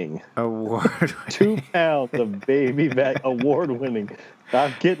 Award-winning. 2 pounds of baby back. Award-winning.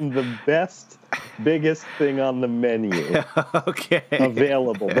 I'm getting the best, biggest thing on the menu. Okay.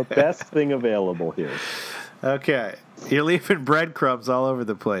 Available. The best thing available here. Okay. You're leaving breadcrumbs all over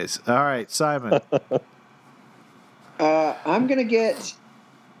the place. All right, Simon. I'm going to get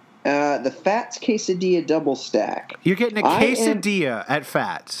the Fats Quesadilla Double Stack. You're getting a quesadilla at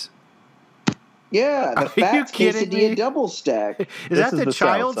Fats. Yeah, the Fats Quesadilla Double Stack. Is that the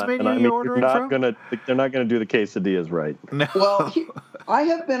child's menu you're ordering from? They're not going to do the quesadillas right. No. Well, I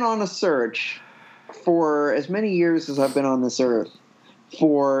have been on a search for as many years as I've been on this earth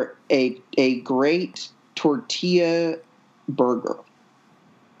for a great tortilla burger.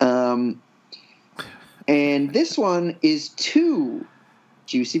 And this one is 2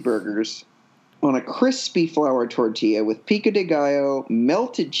 juicy burgers on a crispy flour tortilla with pico de gallo,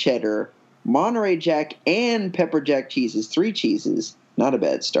 melted cheddar, Monterey Jack, and pepper jack cheeses. 3 cheeses. Not a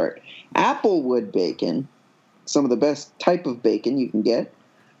bad start. Applewood bacon. Some of the best type of bacon you can get.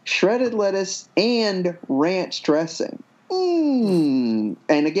 Shredded lettuce and ranch dressing. And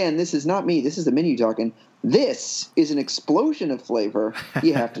again, this is not me. This is the menu talking. This is an explosion of flavor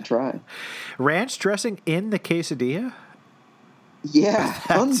you have to try. Ranch dressing in the quesadilla? Yeah,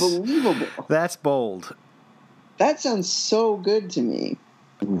 unbelievable. That's bold. That sounds so good to me.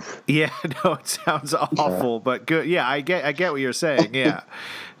 Oof. Yeah, no, it sounds awful, but good. Yeah, I get what you're saying. Yeah.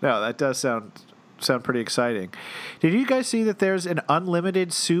 No, that does sound pretty exciting. Did you guys see that there's an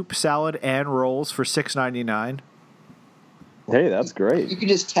unlimited soup, salad, and rolls for $6.99? Hey, that's great. You can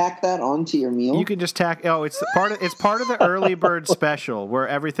just tack that onto your meal. You can just tack. Oh, it's part of the early bird special where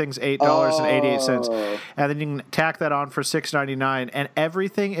everything's $8.88, and then you can tack that on for $6.99, and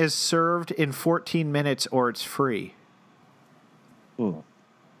everything is served in 14 minutes or it's free. What?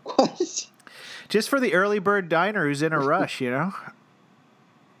 Just for the early bird diner who's in a rush, you know.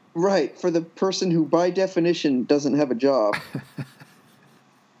 Right, for the person who, by definition, doesn't have a job.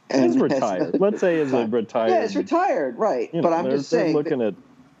 And is retired. Let's say is retired. Yeah, it's retired, right. You know, but I'm just saying. Looking at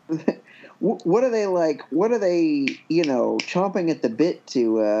what are they like? What are they, chomping at the bit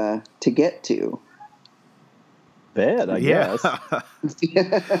to get to? Bed, I guess.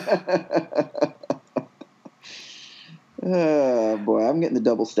 Oh boy, I'm getting the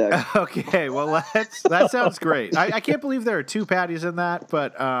double stack. Okay, well that sounds great. I can't believe there are 2 patties in that,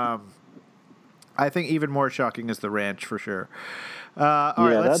 but I think even more shocking is the ranch for sure. All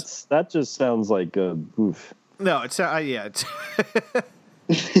right, that just sounds like oof. No, it's it's.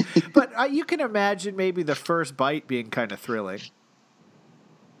 But you can imagine maybe the first bite being kind of thrilling.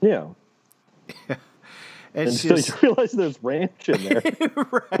 Yeah. Until you realize there's ranch in there.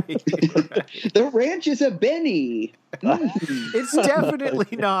 Right. The ranch is a Benny. It's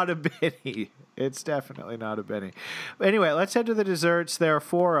definitely not a Benny. It's definitely not a Benny. Anyway, let's head to the desserts. There are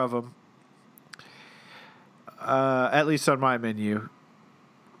 4 of them. At least on my menu.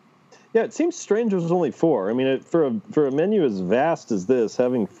 Yeah, it seems strange there's only 4. I mean, for a menu as vast as this,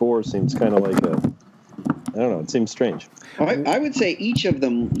 having 4 seems kind of like I don't know. It seems strange. I would say each of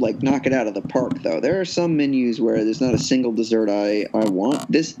them knock it out of the park, though. There are some menus where there's not a single dessert I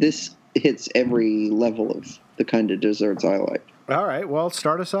want. This hits every level of the kind of desserts I like. All right. Well,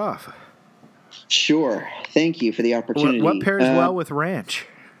 start us off. Sure. Thank you for the opportunity. What pairs well with ranch?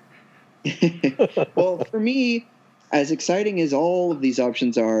 Well, for me, as exciting as all of these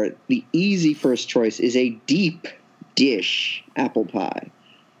options are, the easy first choice is a deep dish apple pie,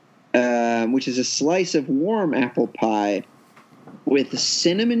 which is a slice of warm apple pie with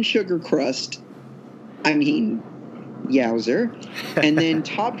cinnamon sugar crust. I mean, yowzer. And then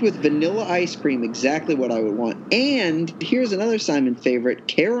topped with vanilla ice cream, exactly what I would want. And here's another Simon favorite,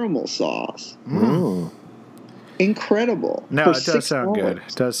 caramel sauce. Incredible. No, For it does sound good. $6.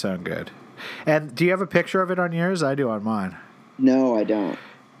 It does sound good. And do you have a picture of it on yours? I do on mine. No, I don't.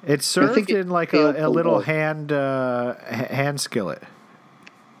 It's served in like a little both. hand skillet.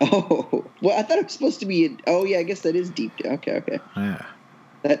 Oh, well, I thought it was supposed to be. Oh, yeah, I guess that is deep. Okay. Yeah.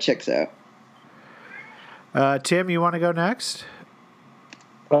 That checks out. Tim, you want to go next?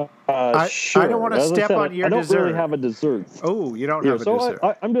 Sure. I don't want to As I step said, on your I don't dessert. really have a dessert. Oh, you don't Here, have a so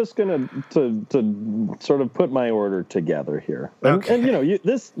dessert. I'm just gonna to sort of put my order together here, and, Okay. and you know,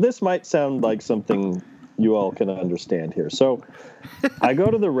 this might sound like something you all can understand here. So, I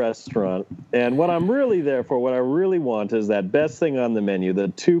go to the restaurant, and what I'm really there for, what I really want, is that best thing on the menu: the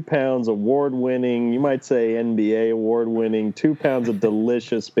 2 pounds award-winning, you might say NBA award-winning, 2 pounds of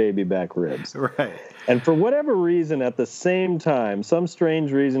delicious baby back ribs. Right. And for whatever reason, at the same time, some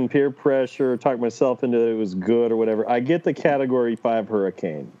strange reason, peer pressure, talk myself into it was good or whatever, I get the Category 5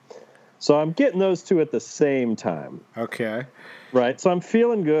 Hurricane. So I'm getting those two at the same time, Okay. right? So I'm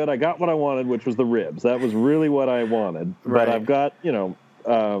feeling good. I got what I wanted, which was the ribs. That was really what I wanted. Right. But I've got, and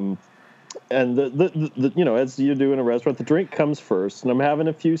the you know, as you do in a restaurant, the drink comes first, and I'm having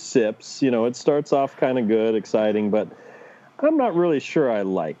a few sips. You know, it starts off kind of good, exciting, but I'm not really sure I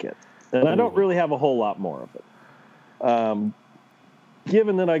like it. And I don't really have a whole lot more of it.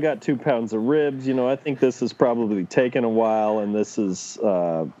 Given that I got 2 pounds of ribs, you know, I think this has probably taken a while, and this is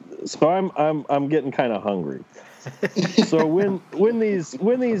so I'm getting kind of hungry. So when these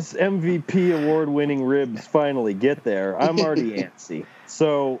MVP award-winning ribs finally get there, I'm already antsy.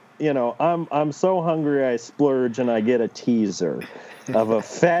 So you know, I'm so hungry I splurge and I get a teaser of a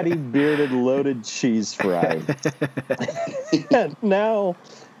fatty, bearded, loaded cheese fry. And now,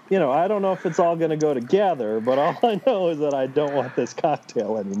 you know, I don't know if it's all going to go together, but all I know is that I don't want this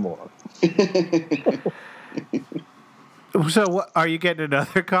cocktail anymore. So, what, are you getting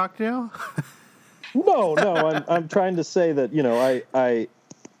another cocktail? No, I'm trying to say that, you know, I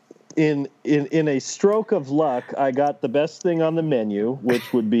in a stroke of luck, I got the best thing on the menu,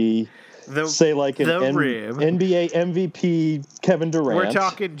 which would be say like an rib. NBA MVP Kevin Durant. We're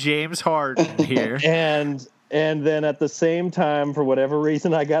talking James Harden here. And then at the same time, for whatever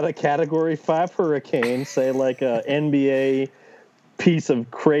reason, I got a Category 5 Hurricane, say like a NBA piece of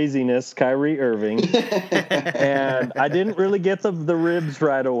craziness, Kyrie Irving. And I didn't really get the ribs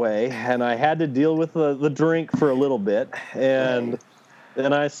right away, and I had to deal with the drink for a little bit. And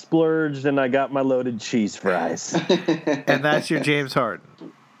then I splurged, and I got my loaded cheese fries. And that's your James Harden.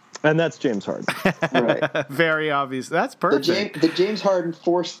 And that's James Harden. Right. Very obvious. That's perfect. The James Harden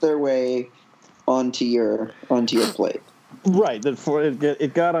forced their way onto your plate. Right.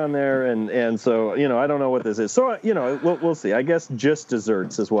 It got on there, and so, you know, I don't know what this is. So, you know, we'll see. I guess just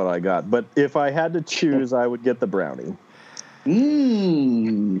desserts is what I got. But if I had to choose, I would get the brownie.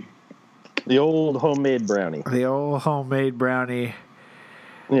 The old homemade brownie. The old homemade brownie.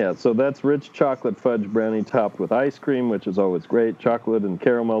 Yeah, so that's rich chocolate fudge brownie topped with ice cream, which is always great, chocolate and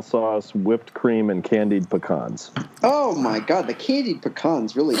caramel sauce, whipped cream, and candied pecans. Oh, my God. The candied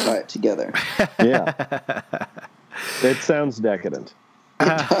pecans really tie it together. Yeah. It sounds decadent.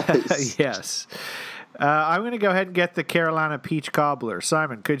 It does. Yes. I'm going to go ahead and get the Carolina Peach Cobbler.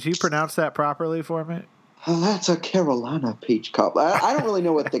 Simon, could you pronounce that properly for me? Oh, that's a Carolina peach cobbler. I don't really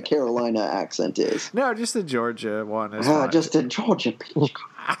know what the Carolina accent is. No, just the Georgia one is fine. Just a Georgia peach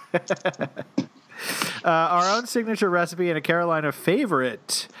cobbler. Our own signature recipe and a Carolina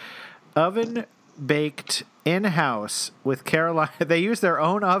favorite, oven-baked in-house with Carolina. They use their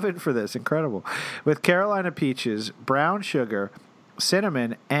own oven for this. Incredible. With Carolina peaches, brown sugar,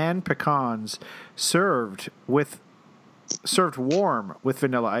 cinnamon, and pecans, served warm with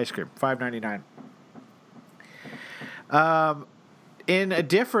vanilla ice cream. $5.99. In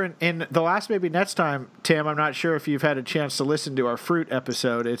the last Maybe Next Time, Tim, I'm not sure if you've had a chance to listen to our fruit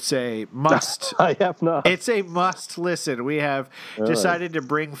episode. It's a must. I have not. It's a must listen. We have decided to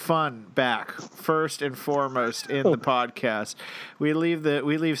bring fun back first and foremost in the podcast. We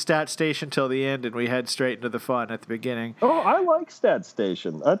leave Stat Station till the end, and we head straight into the fun at the beginning. Oh, I like Stat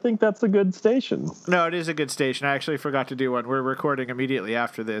Station. I think that's a good station. No, it is a good station. I actually forgot to do one. We're recording immediately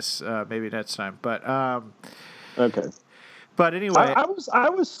after this, maybe next time. But Okay. But anyway, I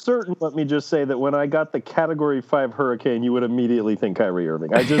was certain. Let me just say that when I got the Category 5 hurricane, you would immediately think Kyrie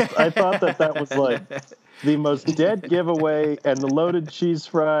Irving. I thought that was like the most dead giveaway, and the loaded cheese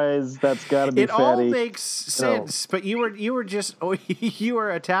fries. That's got to be fatty. It all makes sense, but you were just you were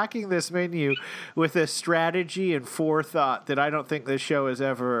attacking this menu with a strategy and forethought that I don't think this show has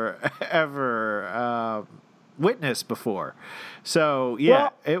ever witnessed before. So yeah,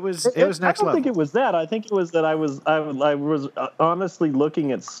 it was next level. I don't think it was that. I think it was that I was honestly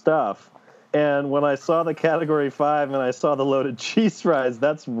looking at stuff. And when I saw the Category 5 and I saw the loaded cheese fries,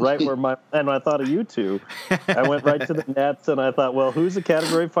 that's right where and I thought of you two. I went right to the nets and I thought, well, who's a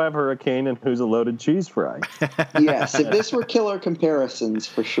Category 5 hurricane and who's a loaded cheese fry? Yes, if this were killer comparisons,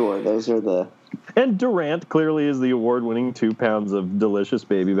 for sure. Those are the... And Durant clearly is the award-winning 2 pounds of delicious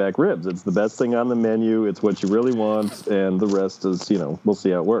baby back ribs. It's the best thing on the menu. It's what you really want. And the rest is, we'll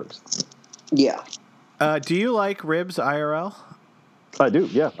see how it works. Yeah. Do you like ribs IRL? I do,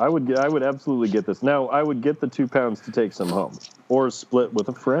 yeah. I would absolutely get this. Now, I would get the 2 pounds to take some home, or split with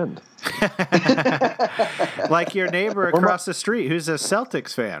a friend. Like your neighbor across the street, who's a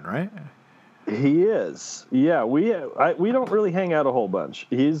Celtics fan, right? He is, yeah. We don't really hang out a whole bunch.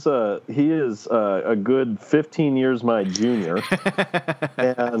 He is a good 15 years my junior,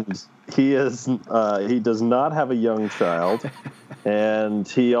 and he does not have a young child. And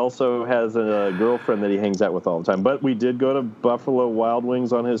he also has a girlfriend that he hangs out with all the time. But we did go to Buffalo Wild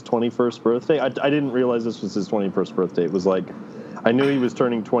Wings on his 21st birthday. I didn't realize this was his 21st birthday. It was like, I knew he was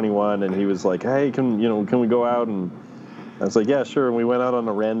turning 21, and he was like, hey, can we go out? And I was like, yeah, sure. And we went out on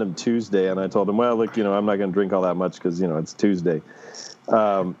a random Tuesday, and I told him, well, look, I'm not going to drink all that much because, it's Tuesday.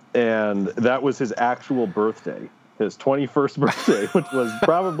 And that was his actual birthday, his 21st birthday, which was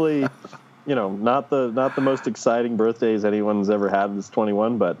probably... not the most exciting birthdays anyone's ever had in this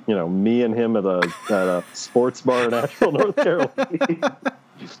 21, but me and him at a sports bar in Asheville, North Carolina.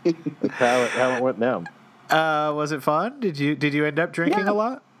 That's how it went down. Was it fun? Did you end up drinking a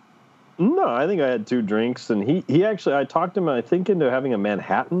lot? No, I think I had 2 drinks, and he actually, I talked him, I think, into having a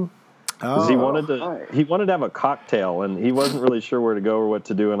Manhattan. Because he wanted to have a cocktail, and he wasn't really sure where to go or what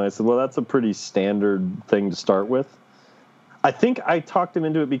to do, and I said, well, that's a pretty standard thing to start with. I think I talked him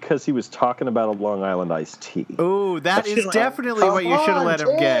into it because he was talking about a Long Island iced tea. Oh, that is definitely what you should have let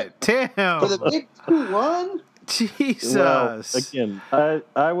him get. Tim. For the big 2-1? Jesus. Well, again,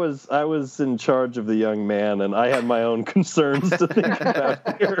 I was in charge of the young man, and I had my own concerns to think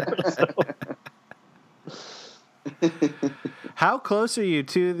about here. So. How close are you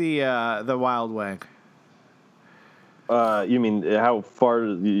to the Wild Wing? You mean how far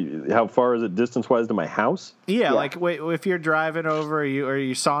is it distance-wise to my house? Yeah, like wait, if you're driving over, are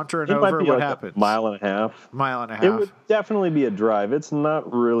you sauntering over? What happens? A mile and a half. Mile and a half. It would definitely be a drive. It's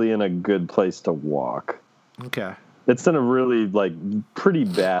not really in a good place to walk. Okay. It's in a really pretty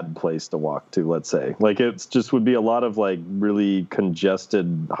bad place to walk to. Let's say it's just would be a lot of really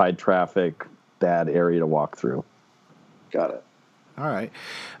congested, high traffic, bad area to walk through. Got it. All right.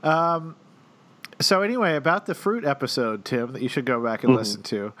 So anyway, about the fruit episode, Tim, that you should go back and listen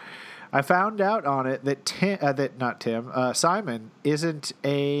to, I found out on it that Simon isn't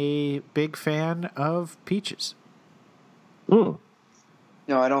a big fan of peaches. Mm.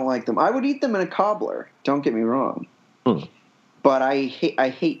 No, I don't like them. I would eat them in a cobbler. Don't get me wrong, but I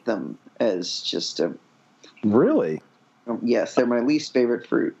hate them as just a. Really? Yes, they're my least favorite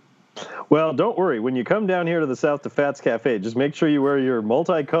fruit. Well, don't worry. When you come down here to the South to Fats Cafe, just make sure you wear your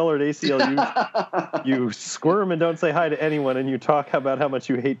multicolored ACLU. You squirm and don't say hi to anyone, and you talk about how much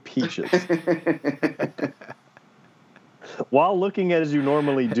you hate peaches. While looking as you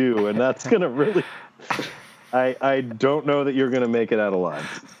normally do, and that's going to really... I don't know that you're going to make it out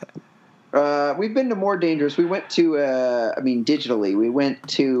alive. We've been to more dangerous. We went to, digitally, we went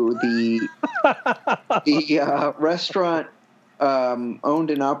to the restaurant... owned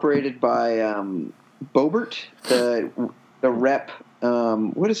and operated by Bobert, the rep.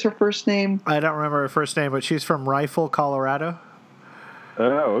 What is her first name? I don't remember her first name, but she's from Rifle, Colorado.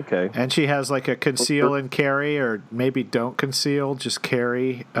 Oh, okay. And she has a conceal and carry, or maybe don't conceal, just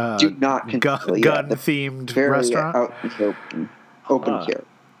carry. Do not conceal. Gun-themed restaurant. Out open carry.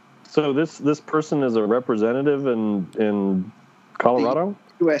 So this person is a representative in Colorado?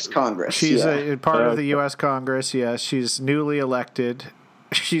 U.S. Congress. She's a part of the U.S. Congress, yes. She's newly elected.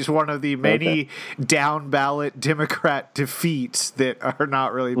 She's one of the many down-ballot Democrat defeats that are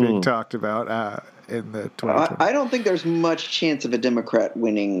not really being talked about. in the 2020. I don't think there's much chance of a Democrat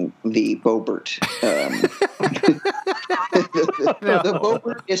winning the Boebert. The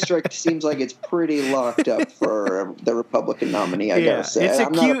Boebert district seems like it's pretty locked up for the Republican nominee. I gotta say, it's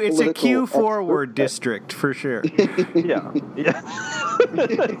a a Q forward expert, district for sure. Yeah.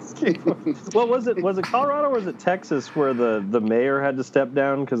 What was it? Was it Colorado or was it Texas where the mayor had to step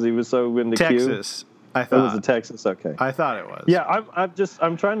down because he was so into Q? Texas, I It thought. was a Texas. Okay. I thought it was. Yeah,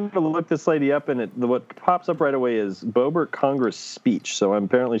 I'm trying to look this lady up, and what pops up right away is Boebert Congress speech. So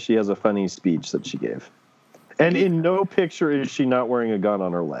apparently she has a funny speech that she gave, and in no picture is she not wearing a gun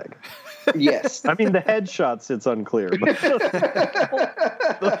on her leg. Yes. I mean, the headshots, it's unclear, but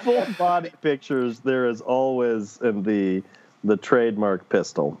the full body pictures, there is always in the trademark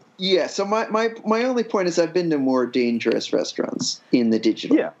pistol. Yeah. So my only point is I've been to more dangerous restaurants in the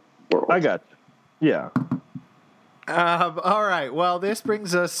digital world. I got you. Yeah. All right. Well, this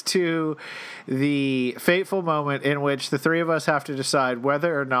brings us to the fateful moment in which the three of us have to decide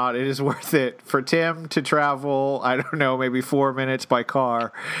whether or not it is worth it for Tim to travel, I don't know, maybe 4 minutes by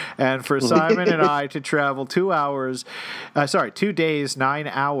car, and for Simon and I to travel 2 days, 9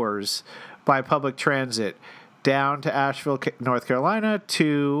 hours by public transit down to Asheville, North Carolina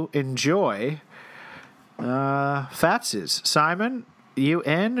to enjoy Fats's. Simon, you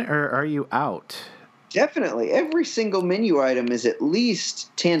in or are you out? Definitely. Every single menu item is at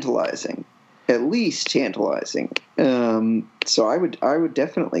least tantalizing. So I would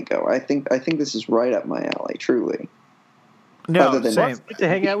definitely go. I think this is right up my alley, truly. No, Other than same. To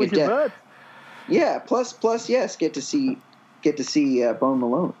hang out with your bud. Yeah, plus yes, get to see Bone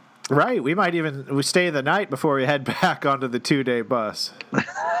Malone. Right. We might even stay the night before we head back onto the 2-day bus.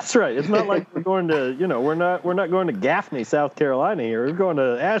 That's right. It's not like we're going to, we're not going to Gaffney, South Carolina here. We're going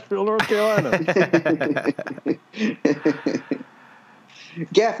to Asheville, North Carolina.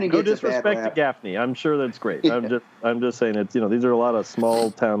 Gaffney No gets a bad disrespect to rap. Gaffney. I'm sure that's great. I'm just saying it's, these are a lot of small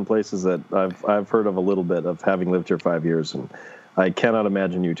town places that I've heard of a little bit of, having lived here 5 years, and I cannot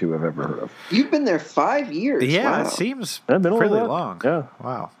imagine you two have ever heard of. You've been there 5 years. Yeah, Wow. it seems I've been a pretty little long. Yeah.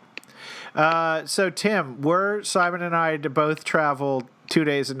 Wow. So, Tim, were Simon and I to both travel 2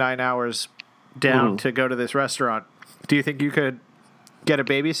 days and 9 hours down to go to this restaurant, do you think you could get a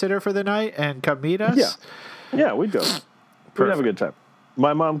babysitter for the night and come meet us? Yeah, we'd go. We'd have a good time.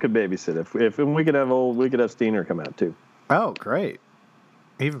 My mom could babysit if and we could have Steiner come out too. Oh, great.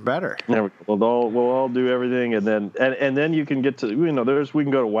 Even better. There we go. We'll all do everything, and then you can get to we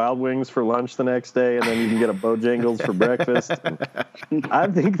can go to Wild Wings for lunch the next day, and then you can get a Bojangles for breakfast. I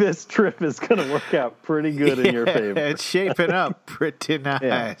think this trip is going to work out pretty good in your favor. It's shaping up pretty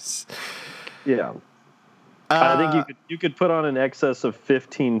nice. Yeah. I think you could put on an excess of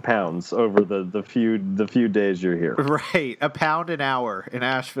 15 pounds over the few days you're here. Right, a pound an hour in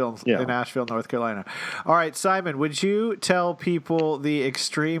Asheville, North Carolina. All right, Simon, would you tell people the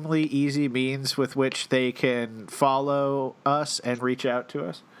extremely easy means with which they can follow us and reach out to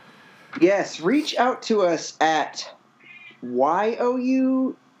us? Yes, reach out to us at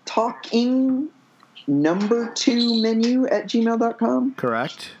YOU Talking #2menu@gmail.com.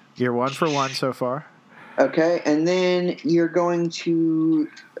 Correct. You're 1 for 1 so far. Okay, and then you're going to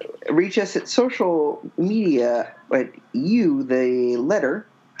reach us at social media at the letter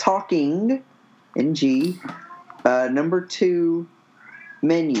talking #2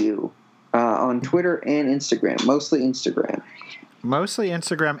 menu on Twitter and Instagram, mostly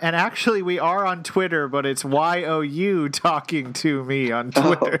Instagram. And actually we are on Twitter, but it's YOU talking to me on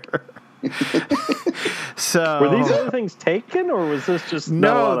Twitter. Oh. So were these other things taken, or was this just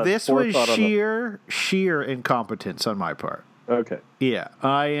no? This was sheer incompetence on my part. Okay. Yeah,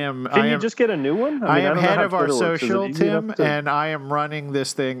 I am. Can you just get a new one? I am head of our Twitter works. social, Tim, and I am running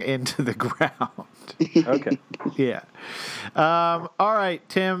this thing into the ground. Okay. Yeah. All right,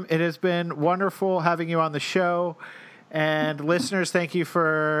 Tim. It has been wonderful having you on the show. And listeners, thank you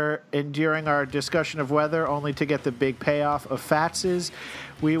for enduring our discussion of weather, only to get the big payoff of Fats's.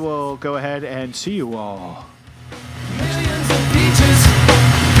 We will go ahead and see you all